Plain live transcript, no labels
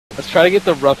Let's try to get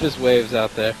the roughest waves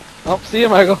out there. Oh, see you,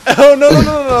 Michael. Oh no no no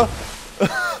no no!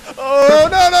 Oh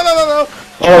no no no no no!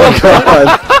 Oh my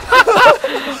god!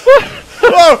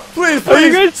 Whoa! Please, Are you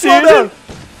please, guys slow seeing down! it?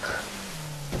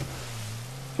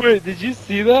 Wait, did you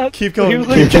see that? Keep going. He was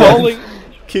like falling.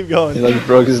 Keep going. He like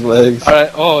broke his legs. Alright,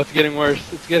 oh, it's getting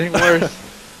worse. It's getting worse.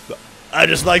 I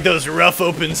just like those rough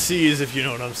open seas, if you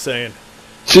know what I'm saying.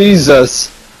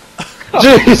 Jesus!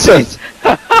 Jesus!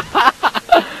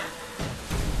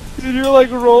 Dude, you're like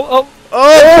roll up.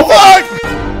 Oh fuck!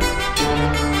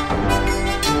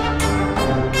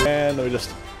 And let me just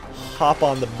hop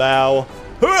on the bow.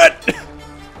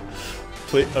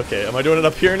 Please, okay, am I doing it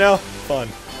up here now? Fun,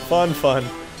 fun, fun.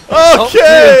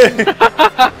 Okay!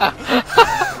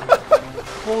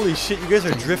 Holy shit, you guys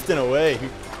are drifting away.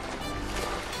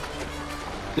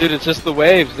 Dude, it's just the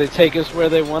waves. They take us where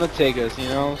they want to take us, you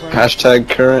know what I'm saying? Hashtag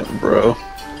current, bro.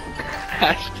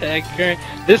 Hashtag current.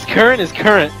 This current is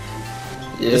current.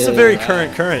 Yeah. This is a very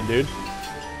current current, dude.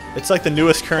 It's like the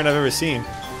newest current I've ever seen.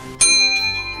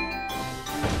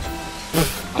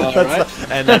 Alright.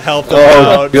 And that helped him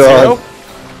Oh, out. God.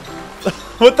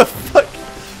 What the fuck?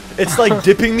 It's like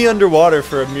dipping me underwater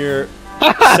for a mere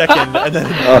second, and then.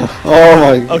 Oh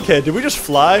my. Okay, did we just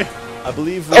fly? I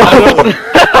believe.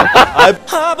 I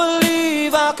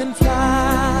believe I can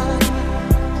fly.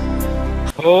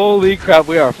 Holy crap,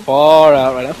 we are far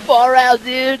out right now. Far out,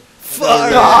 dude.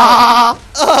 Far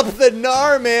up the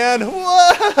Nar, man.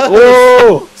 Whoa!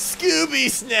 Whoa! Scooby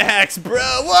snacks, bro.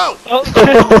 Whoa! Oh.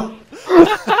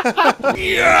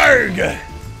 Yarg!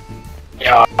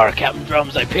 Yarr, Captain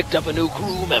Drums, I picked up a new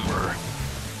crew member.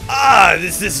 Ah,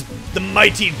 this is the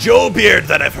mighty Joe Beard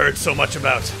that I've heard so much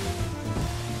about.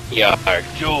 Yarr,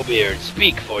 Joe Beard,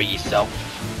 speak for yourself.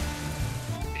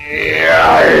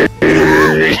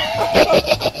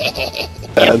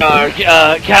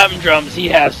 Captain Drums, he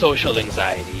has social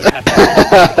anxiety.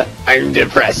 I'm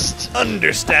depressed.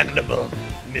 Understandable,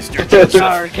 Mr. Joseph.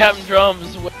 Yarr, Captain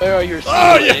Drums, where are your sea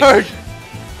Oh, legs? Yarg!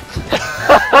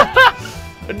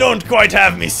 I don't quite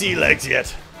have me sea legs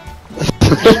yet.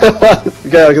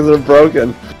 Yeah, because they're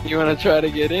broken. You want to try to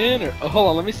get in? Or, oh, hold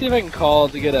on, let me see if I can call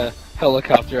to get a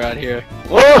helicopter out here.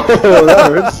 Whoa,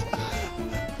 that hurts.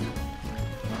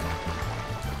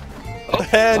 Oh,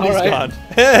 And he's alright. gone.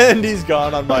 And he's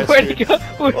gone on my Where'd screen. he go?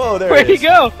 Oh, there Where'd he he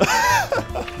is. go?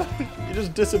 He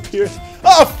just disappeared.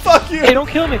 Oh, fuck you! Hey, don't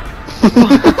kill me!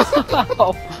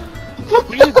 What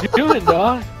are you doing,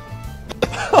 dog?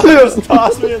 Just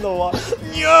toss me in the water.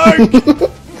 Yarg!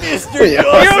 Mr.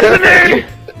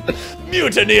 Joseph!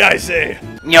 Mutiny, I say!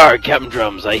 Yarg, Captain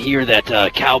Drums, I hear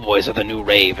that cowboys are the new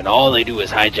rave, and all they do is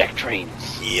hijack trains.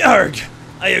 Yarg!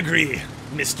 I agree,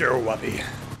 Mr. Wubby.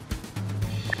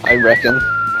 I reckon.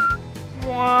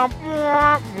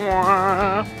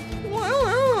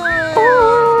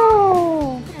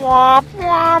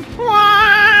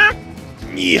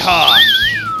 Yeehaw!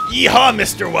 Yeehaw,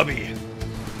 Mr. Wubby!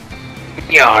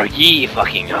 Yarg, ye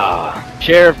fucking ha.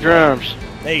 Sheriff Drums.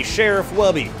 Hey, Sheriff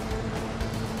Wubby.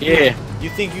 Yeah. You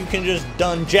think you can just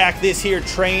done jack this here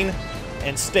train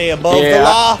and stay above the Yeah.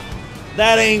 law?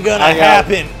 That ain't gonna I got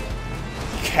happen,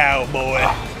 cowboy.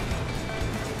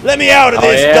 Let me out of Oh,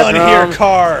 this yeah, done here Drums?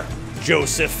 car,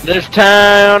 Joseph. This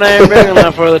town ain't big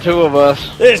enough for the two of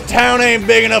us. This town ain't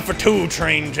big enough for two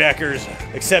train jackers.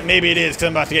 Except maybe it is, because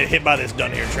I'm about to get hit by this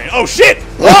done here train. Oh, shit!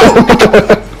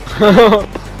 Whoa!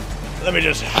 Let me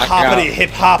just hoppity hip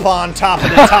hop on top of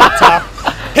the top.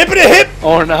 Hippity hip!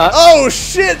 Or not. Oh,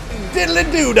 shit! Diddly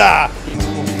doo dah!